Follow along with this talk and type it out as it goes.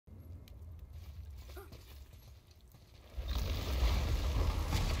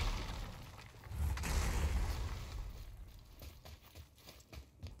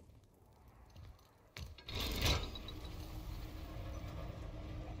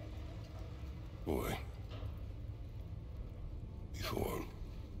boy. Before,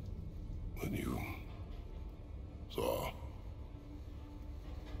 when you saw,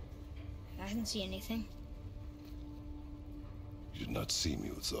 I didn't see anything. you did not see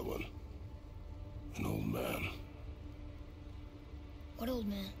me with someone. An old man. What old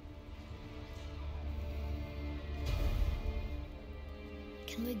man?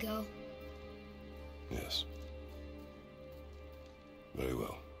 Can we go? Yes. Very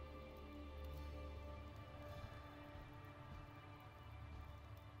well.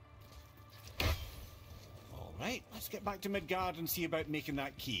 All right, let's get back to Midgard and see about making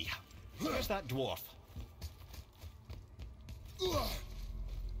that key. Where's that dwarf?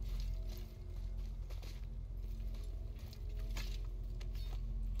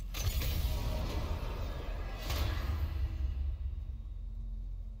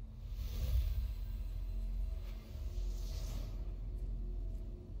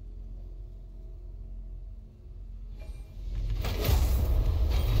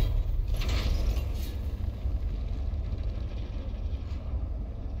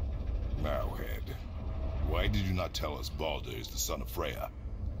 Now, Head, why did you not tell us Baldur is the son of Freya?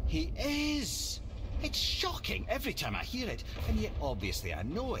 He is! It's shocking every time I hear it, and yet obviously I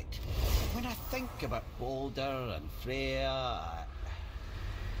know it. When I think about Baldur and Freya...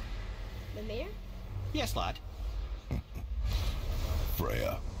 Mimir? Yes, lad.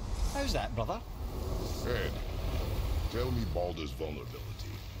 Freya. How's that, brother? Head, tell me Baldur's vulnerability.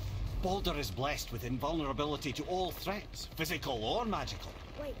 Baldur is blessed with invulnerability to all threats, physical or magical.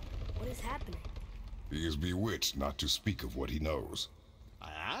 Wait, what is happening? He is bewitched not to speak of what he knows.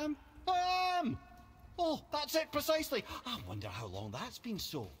 I am? I am! Oh, that's it precisely. I wonder how long that's been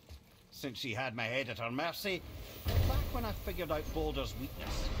so. Since she had my head at her mercy, back when I figured out Baldur's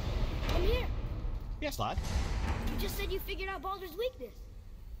weakness. Mimir, Yes, lad? you just said you figured out Baldur's weakness.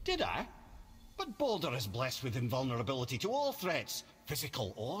 Did I? But Baldur is blessed with invulnerability to all threats,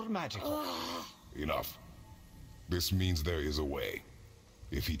 physical or magical. Enough. This means there is a way.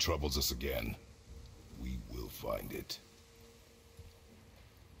 If he troubles us again, we will find it.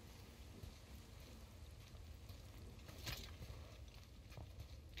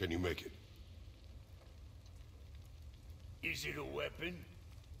 Can you make it? Is it a weapon?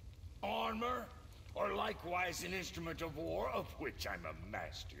 Armor? Or likewise an instrument of war, of which I'm a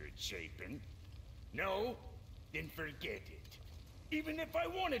master at shaping? No? Then forget it. Even if I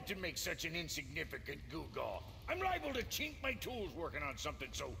wanted to make such an insignificant gewgaw, I'm liable to chink my tools working on something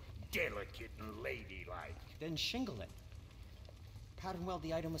so delicate and ladylike. Then shingle it. Pattern weld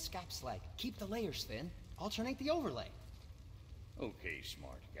the item with scap slag. Keep the layers thin. Alternate the overlay. Okay,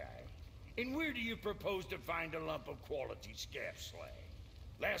 smart guy. And where do you propose to find a lump of quality scap slag?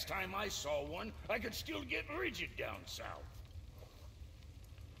 Last time I saw one, I could still get rigid down south.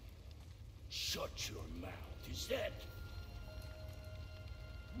 Shut your mouth, is that...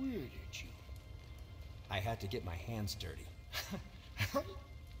 Where did you... I had to get my hands dirty.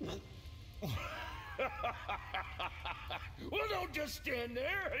 Well, don't just stand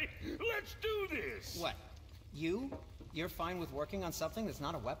there. Let's do this. What? You're fine with working on something that's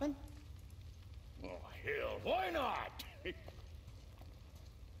not a weapon? Oh, hell, why not?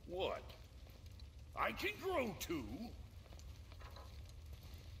 What? I can grow too.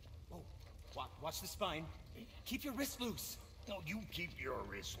 Oh, watch the spine. Keep your wrist loose. No, you keep your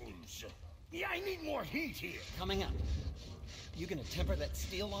wrist loose. Yeah, I need more heat here. Coming up. You gonna temper that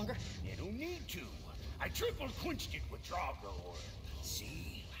steel longer? You don't need to. I triple quenched it with Draugr.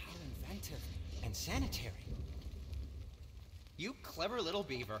 See? How inventive and sanitary. You clever little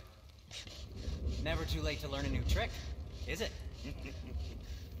beaver. Never too late to learn a new trick, is it?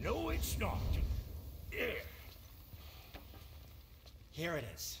 No, it's not. There. Here it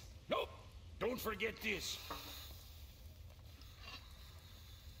is. Nope. Don't forget this.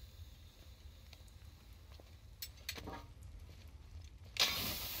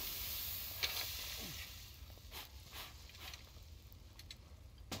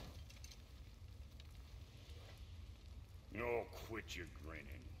 No, quit your grinning.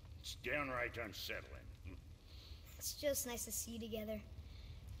 It's downright unsettling. It's just nice to see you together.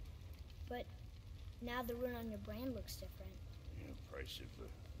 But now the rune on your brain looks different. Yeah, price of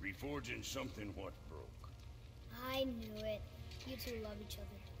reforging something what broke. I knew it. You two love each other.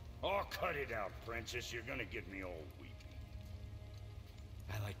 Oh, cut it out, Princess. You're gonna get me all weepy.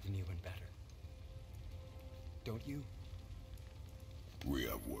 I like the new one better. Don't you? We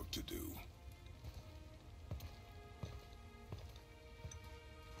have work to do.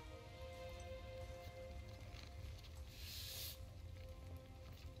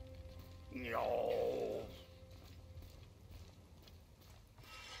 No.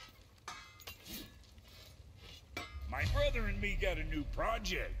 My brother and me got a new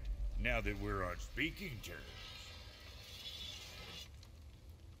project, now that we're on speaking terms.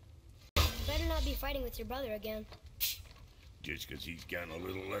 Better not be fighting with your brother again. Just 'cause he's gotten a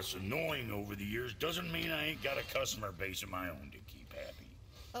little less annoying over the years doesn't mean I ain't got a customer base of my own to keep happy.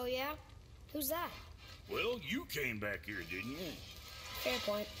 Oh yeah? Who's that? Well, you came back here, didn't you? Fair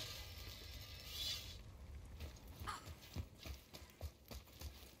point.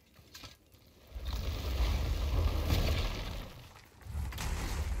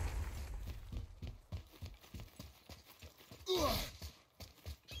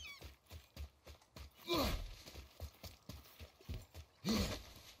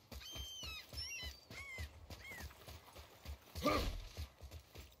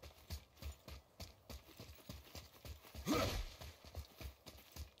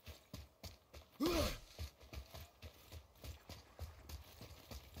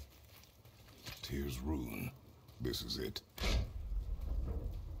 Here's Rune. This is it.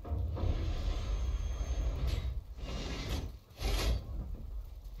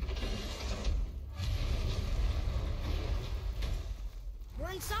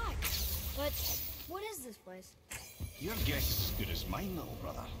 We're inside. But what is this place? Your guess is as good as mine, little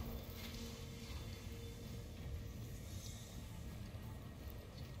brother.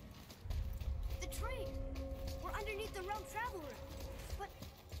 The tree! We're underneath the realm travel room. But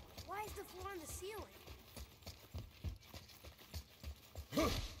why is the floor on the ceiling?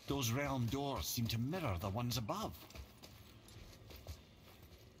 Those realm doors seem to mirror the ones above.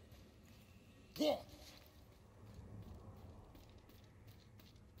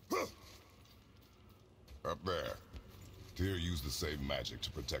 Up there. Tyr used the same magic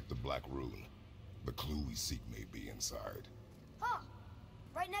to protect the Black Rune. The clue we seek may be inside. Huh!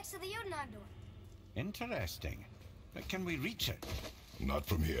 Right next to the Jotunheim door. Interesting. But can we reach it? Not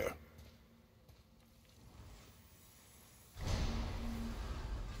from here.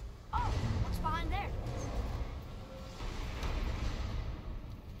 Oh! What's behind there?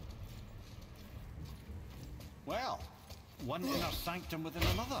 Well, one inner sanctum within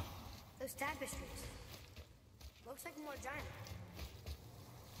another. Those tapestries. Looks like more giant.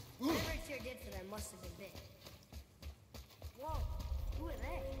 Whatever Tyr did for them must have been big. Whoa! Who are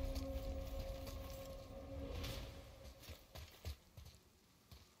they?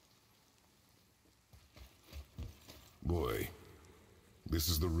 Boy, this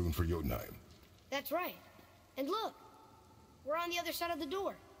is the rune for Jotunheim. That's right. And look! We're on the other side of the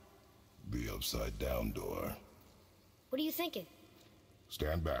door. The upside-down door. What are you thinking?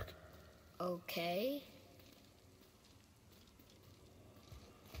 Stand back. Okay.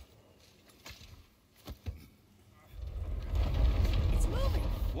 It's moving!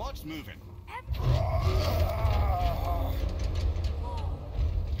 What's moving?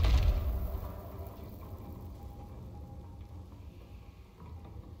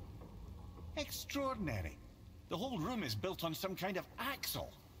 Extraordinary. The whole room is built on some kind of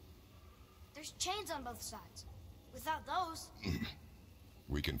axle. There's chains on both sides. Without those...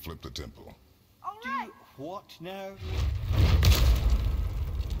 We can flip the temple. All right! What now?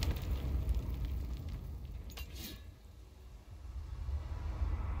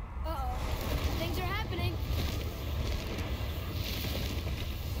 Uh-oh. Things are happening.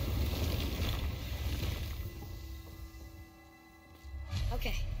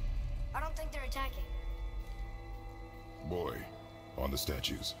 Okay. I don't think they're attacking. Boy, on the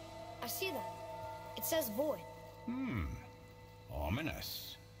statues. I see them. It says void.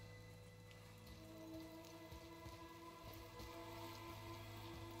 Ominous.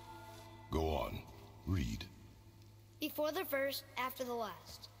 Go on. Read. Before the first, after the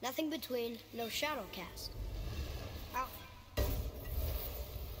last. Nothing between, no shadow cast. Ow.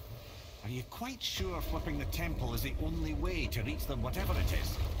 Are you quite sure flipping the temple is the only way to reach them, whatever it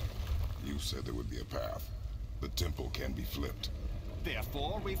is? You said there would be a path. The temple can be flipped.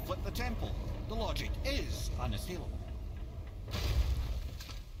 Therefore, we flip the temple. The logic is unassailable.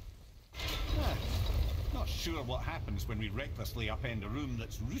 Not sure what happens when we recklessly upend a room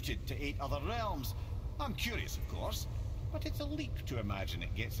that's rooted to 8 other realms. I'm curious, of course, but it's a leap to imagine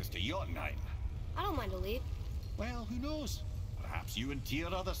it gets us to Jotunheim. I don't mind a leap. Well, who knows? Perhaps you and Tyr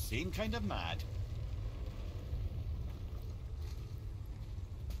are the same kind of mad.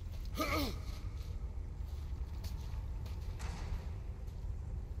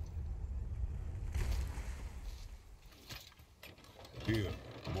 Here,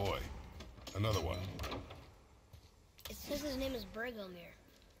 boy. Another one. It says his name is Bergelmir.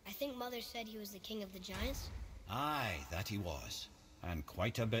 I think Mother said he was the king of the giants. Aye, that he was. And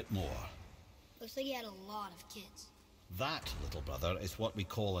quite a bit more. Looks like he had a lot of kids. That, little brother, is what we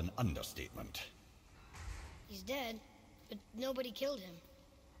call an understatement. He's dead, but nobody killed him.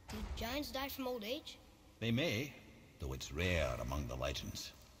 Do giants die from old age? They may, though it's rare among the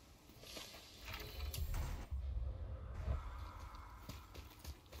legends.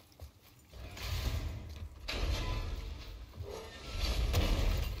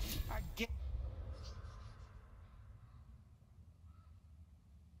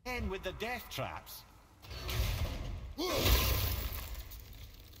 Again with the death traps.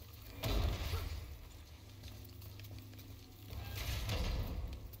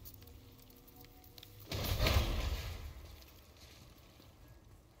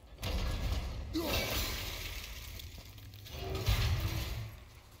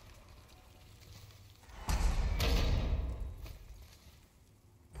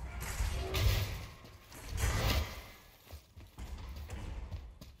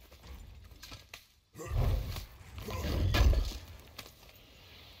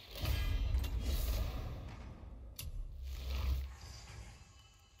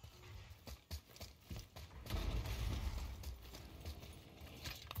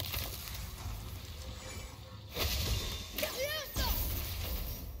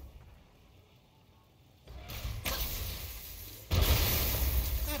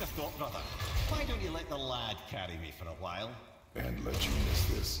 Thought, brother, why don't you let the lad carry me for a while? And let you miss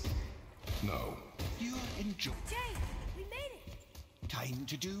this? No. You're enjoying. Jay, we made it! Time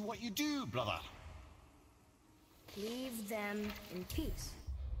to do what you do, brother. Leave them in peace.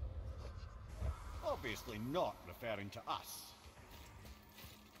 Obviously not referring to us.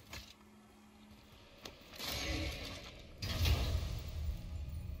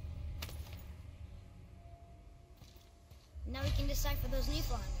 Now we can decipher those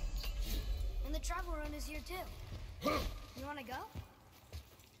Niflheim names. And the travel rune is here too. You wanna go?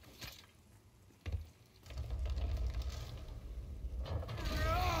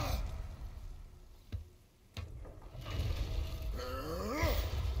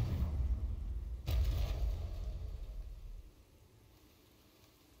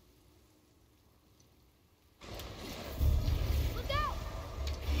 Look out!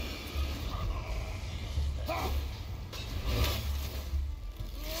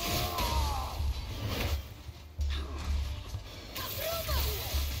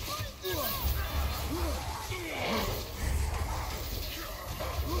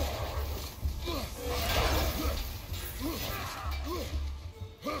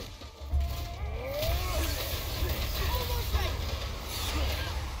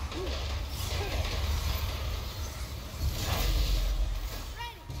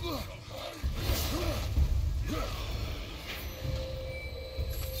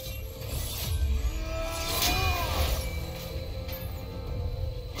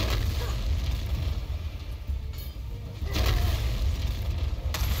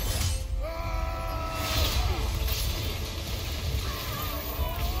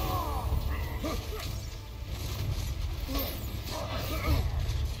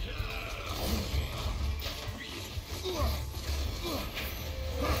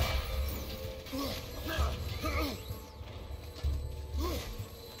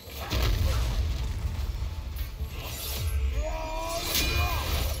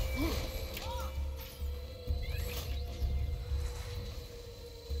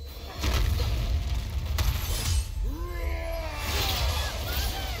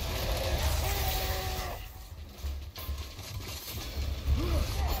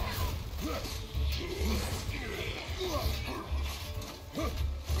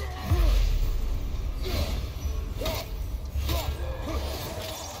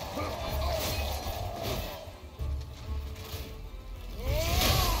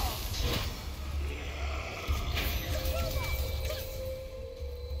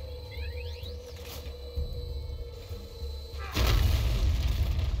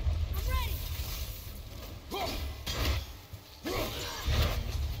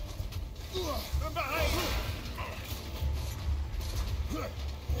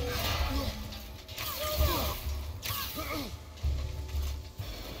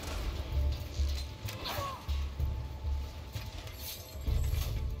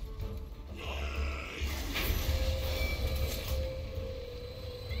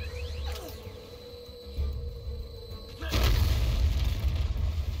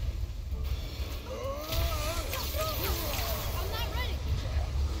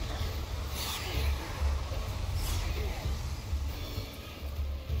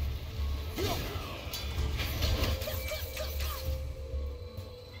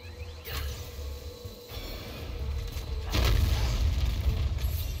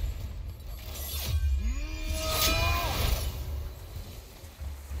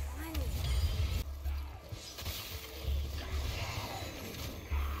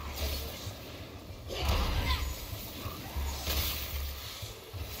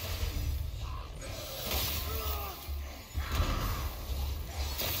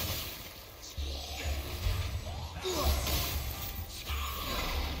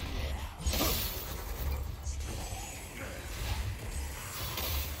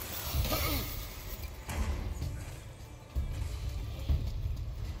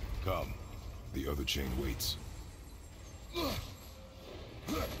 Come. The other chain waits.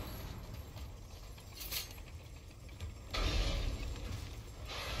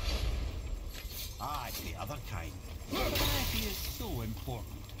 Ah, it's the other kind. Variety is so important.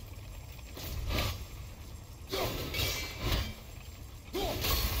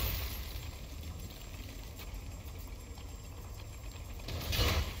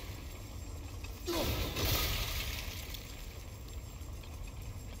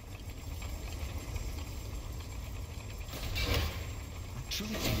 I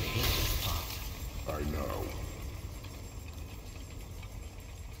truly do hate this path. I know.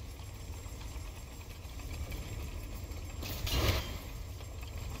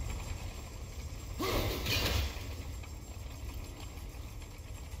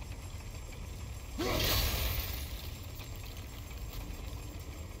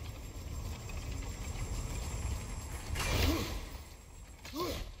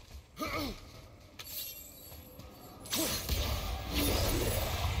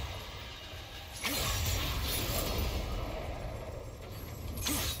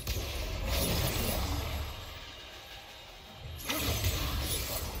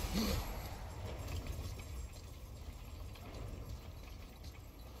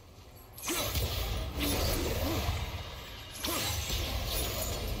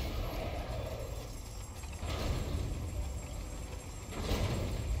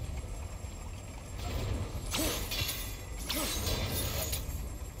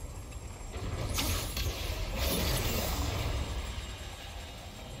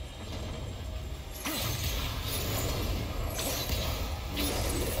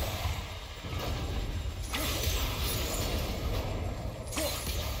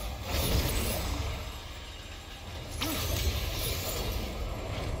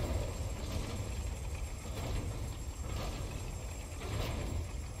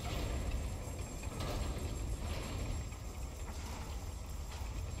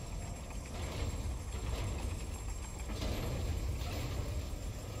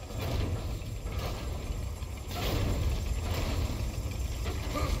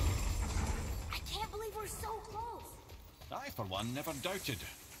 I, for one, never doubted.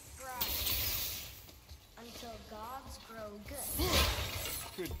 Right. Until gods grow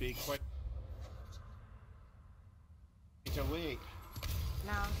good. Could be quite a wait.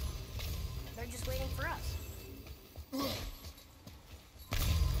 No, they're just waiting for us.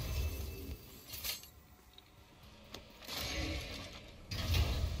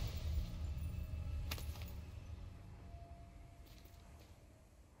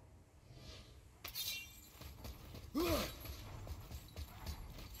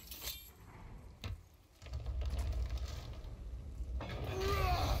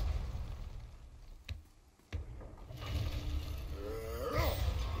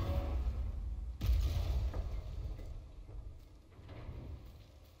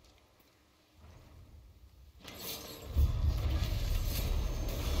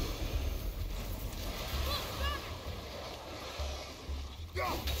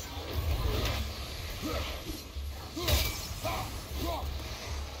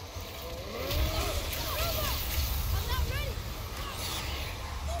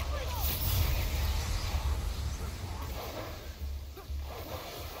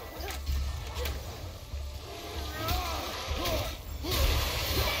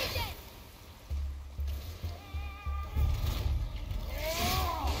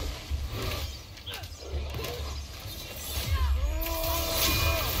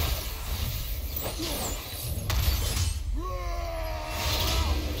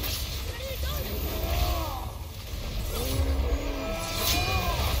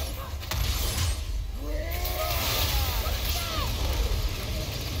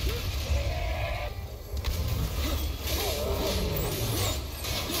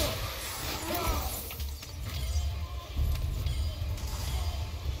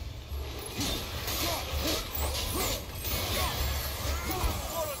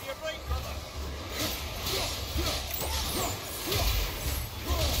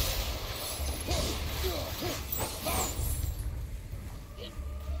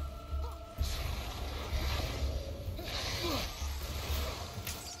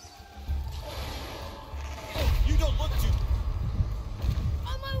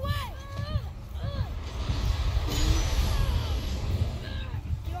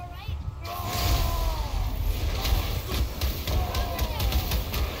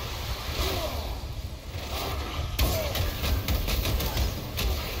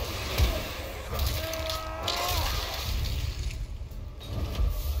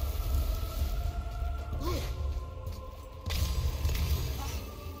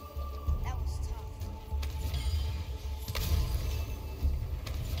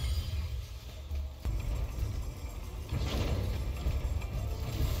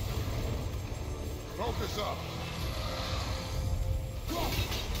 Focus up!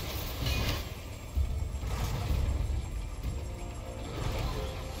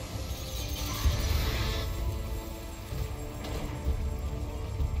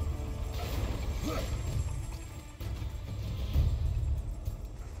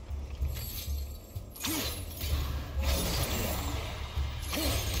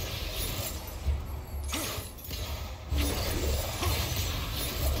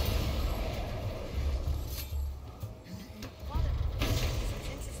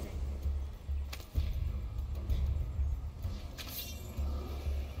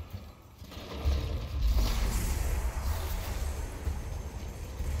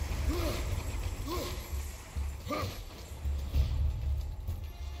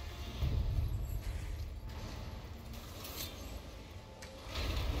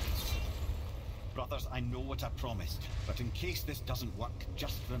 Brothers, I know what I promised, but in case this doesn't work,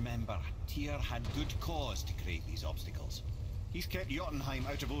 just remember, Tyr had good cause to create these obstacles. He's kept Jotunheim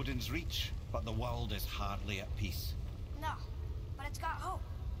out of Odin's reach, but the world is hardly at peace. No, but it's got hope.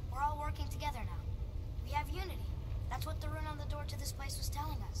 We're all working together now. We have unity. That's what the rune on the door to this place was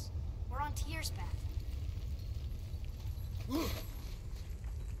telling us. We're on Tyr's path.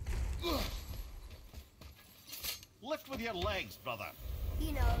 Lift with your legs, brother.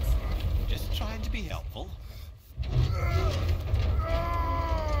 He knows. Just trying to be helpful.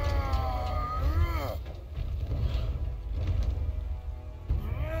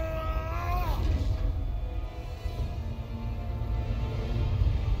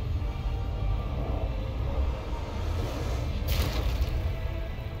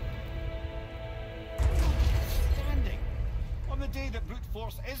 Standing. On the day that brute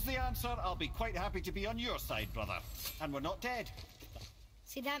force is the answer, I'll be quite happy to be on your side, brother. And we're not dead.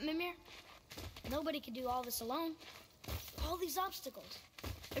 See that, Mimir? Nobody can do all this alone. All these obstacles.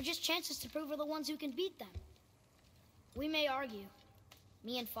 They're just chances to prove we're the ones who can beat them. We may argue.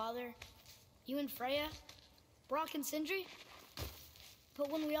 Me and Father, you and Freya, Brock and Sindri. But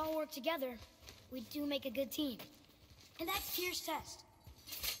when we all work together, we do make a good team. And that's Tyr's test.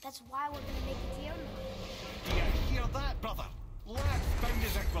 That's why we're gonna make it to Jotunheim. Do you hear that, brother? Let's find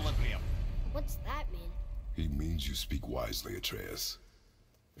his equilibrium. What's that mean? He means you speak wisely, Atreus.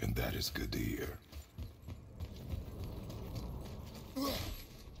 And that is good to hear.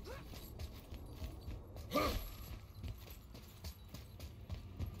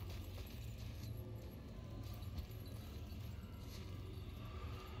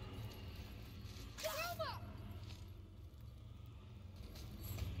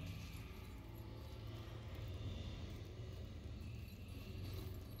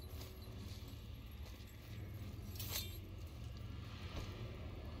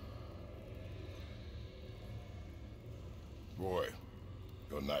 Boy,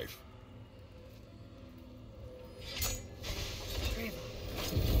 your knife.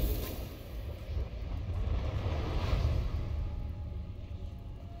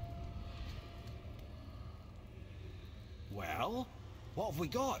 Well, what have we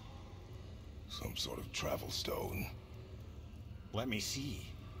got? Some sort of travel stone. Let me see.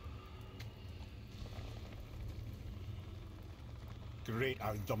 Great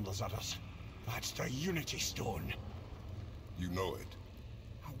Ardumlazaras. That's the Unity Stone. You know it.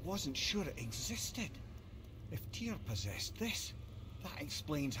 I wasn't sure it existed. If Tyr possessed this, that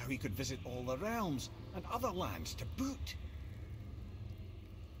explains how he could visit all the realms and other lands to boot.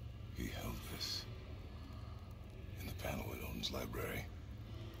 He held this in the panel in Odin's library.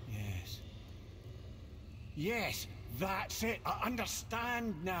 Yes. Yes, that's it. I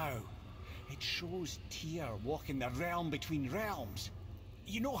understand now. It shows Tyr walking the realm between realms.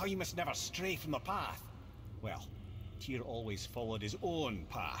 You know how you must never stray from the path? Well, Tyr always followed his own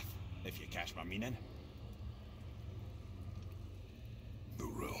path, if you catch my meaning. The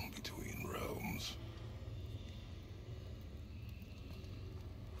realm between realms.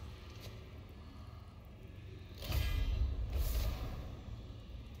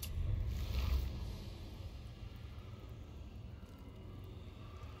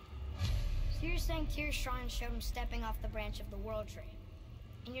 So you're saying Tyr's shrine showed him stepping off the branch of the World Tree.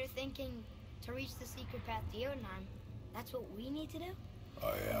 And you're thinking, to reach the secret path to Jotunheim, that's what we need to do?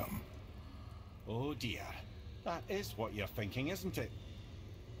 I am. Oh dear. That is what you're thinking, isn't it?